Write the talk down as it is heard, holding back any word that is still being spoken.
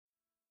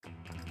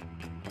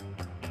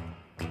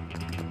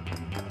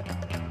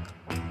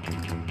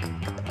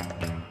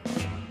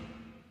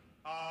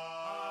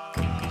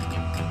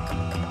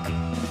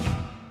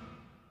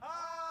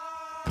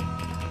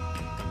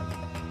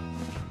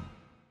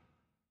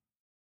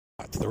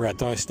back to the Red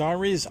Dice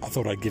Diaries. I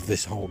thought I'd give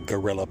this whole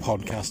guerrilla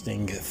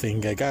podcasting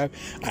thing a go.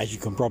 As you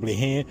can probably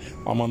hear,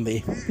 I'm on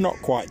the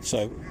not quite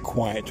so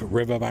quiet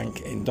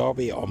riverbank in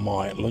Derby on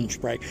my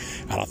lunch break,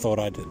 and I thought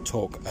I'd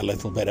talk a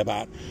little bit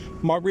about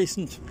my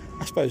recent,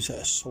 I suppose,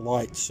 a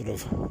slight sort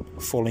of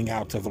falling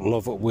out of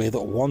love with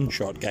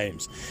one-shot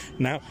games.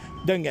 Now,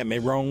 don't get me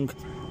wrong,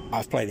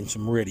 I've played in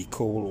some really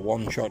cool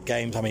one-shot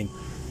games. I mean,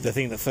 the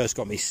thing that first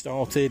got me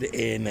started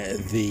in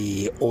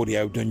the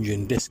Audio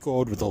Dungeon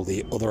Discord with all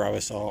the other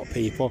OSR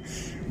people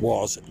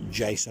was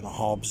Jason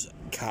Hobbs'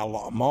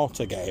 Cal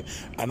Martyr game,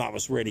 and that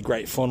was really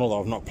great fun, although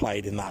I've not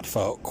played in that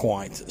for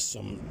quite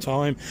some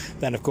time.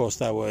 Then of course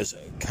there was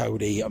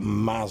Cody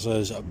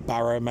Mazza's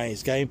Barrow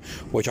Maze game,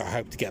 which I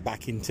hope to get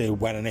back into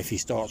when and if he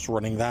starts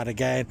running that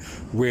again.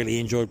 Really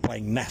enjoyed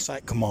playing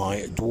Nesek,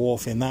 my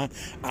dwarf, in that,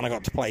 and I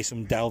got to play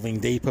some Delving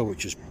Deeper,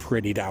 which is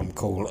pretty damn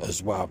cool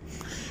as well.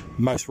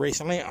 Most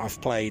recently,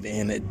 I've played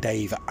in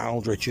Dave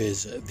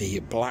Aldrich's The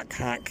Black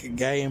Hack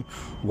game,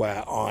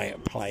 where I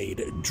played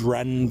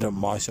Drend,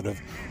 my sort of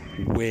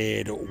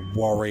weird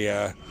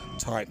warrior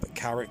type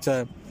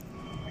character.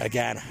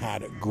 Again,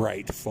 had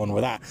great fun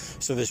with that.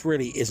 So this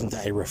really isn't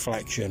a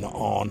reflection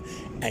on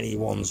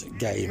anyone's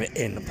game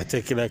in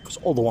particular, because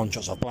all the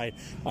one-shots I've played,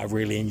 I've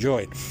really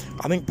enjoyed.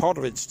 I think part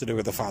of it's to do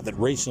with the fact that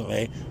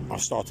recently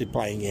I've started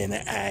playing in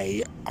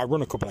I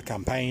run a couple of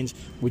campaigns.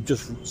 We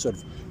just sort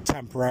of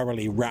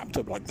temporarily wrapped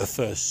up like the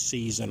first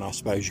season, I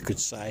suppose you could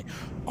say,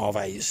 of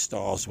a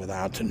Stars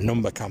Without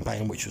Number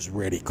campaign, which was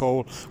really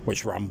cool,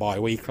 which ran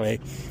bi-weekly.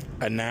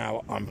 And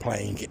now I'm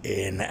playing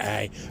in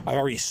a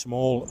very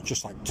small,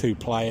 just like 2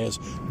 players,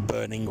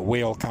 Burning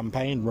Wheel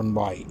campaign run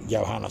by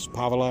Johannes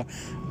Pavela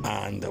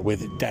and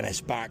with Dennis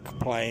Back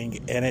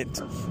playing in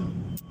it.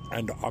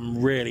 And I'm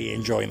really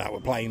enjoying that. We're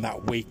playing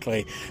that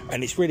weekly,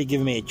 and it's really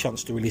given me a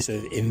chance to really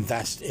sort of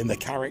invest in the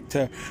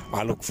character.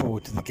 I look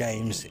forward to the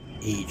games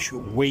each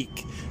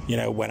week, you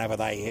know, whenever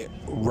they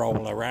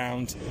roll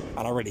around,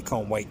 and I really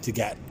can't wait to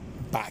get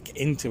back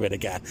into it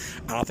again.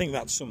 And I think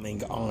that's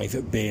something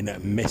I've been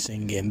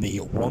missing in the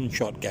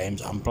one-shot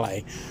games I'm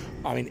playing.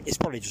 I mean, it's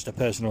probably just a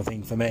personal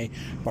thing for me,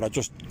 but I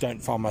just don't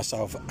find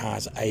myself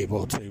as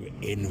able to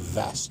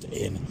invest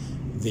in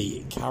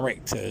the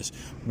characters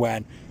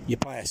when you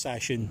play a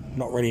session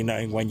not really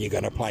knowing when you're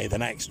going to play the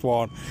next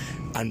one,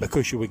 and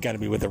because you were going to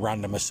be with a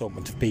random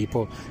assortment of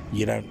people,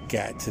 you don't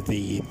get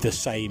the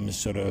same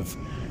sort of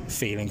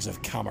feelings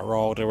of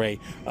camaraderie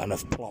and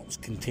of plots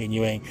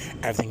continuing.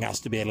 Everything has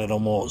to be a little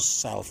more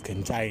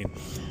self-contained.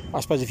 I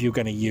suppose if you're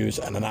going to use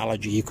an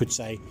analogy, you could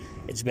say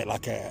it's a bit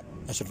like a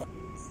sort of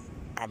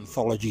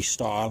anthology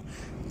style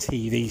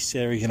TV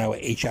series, you know, where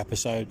each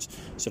episode's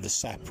sort of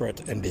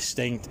separate and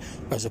distinct,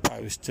 as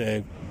opposed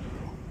to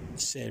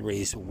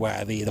series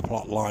where the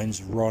plot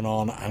lines run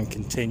on and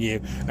continue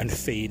and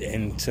feed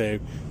into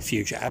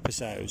future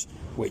episodes,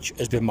 which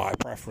has been my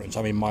preference.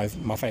 I mean, my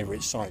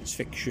favourite science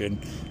fiction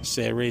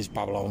series,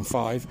 Babylon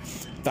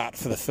 5, that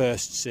for the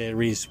first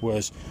series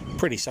was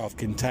pretty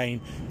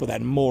self-contained, but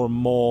then more and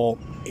more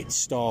it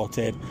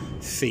started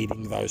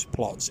feeding those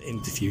plots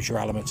into future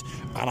elements,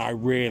 and I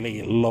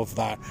really love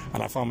that,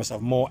 and I find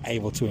myself more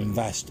able to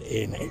invest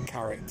in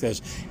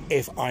characters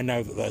if I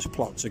know that those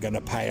plots are going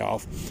to pay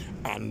off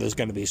and there's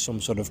going to be some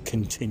sort of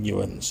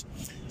continuance.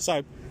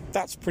 So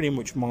that's pretty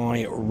much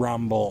my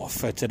ramble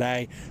for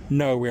today.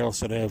 No real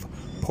sort of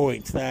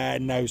point there,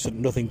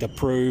 nothing to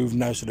prove,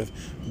 no sort of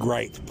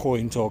great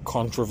point or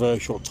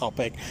controversial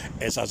topic,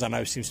 as I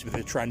know seems to be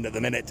the trend at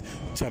the minute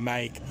to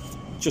make.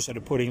 Just sort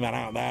of putting that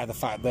out there, the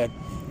fact that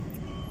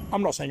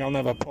I'm not saying I'll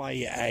never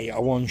play a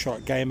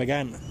one-shot game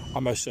again. I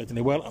most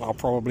certainly will, and I'll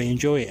probably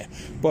enjoy it.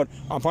 But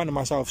I'm finding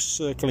myself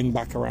circling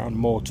back around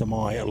more to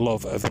my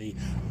love of the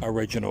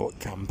original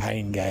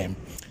campaign game.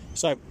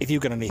 So if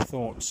you've got any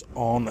thoughts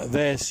on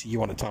this, you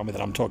want to tell me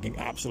that I'm talking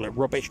absolute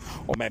rubbish,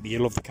 or maybe you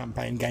love the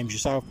campaign games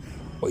yourself,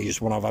 or you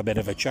just want to have a bit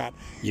of a chat,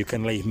 you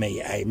can leave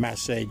me a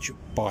message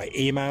by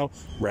email,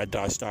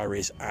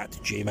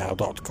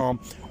 reddicediaries@gmail.com,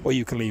 or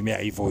you can leave me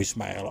a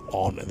voicemail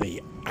on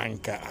the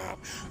Anchor app.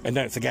 And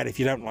don't forget, if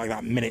you don't like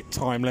that minute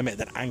time limit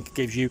that Anchor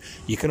gives you,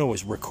 you can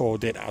always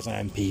record it as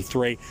an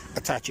MP3,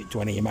 attach it to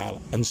an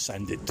email and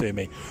send it to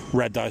me,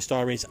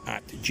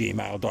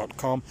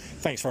 reddicediaries@gmail.com.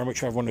 Thanks very much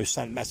for everyone who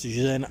sent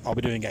messages in. I'll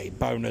be doing a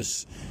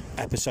bonus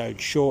episode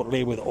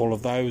shortly with all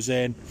of those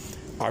in.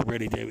 I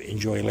really do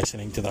enjoy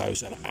listening to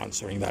those and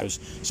answering those.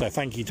 So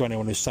thank you to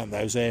anyone who sent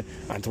those in,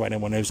 and to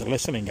anyone who's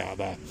listening out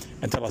there.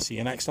 Until I see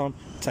you next time,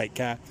 take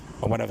care,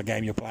 and whatever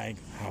game you're playing,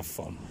 have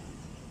fun.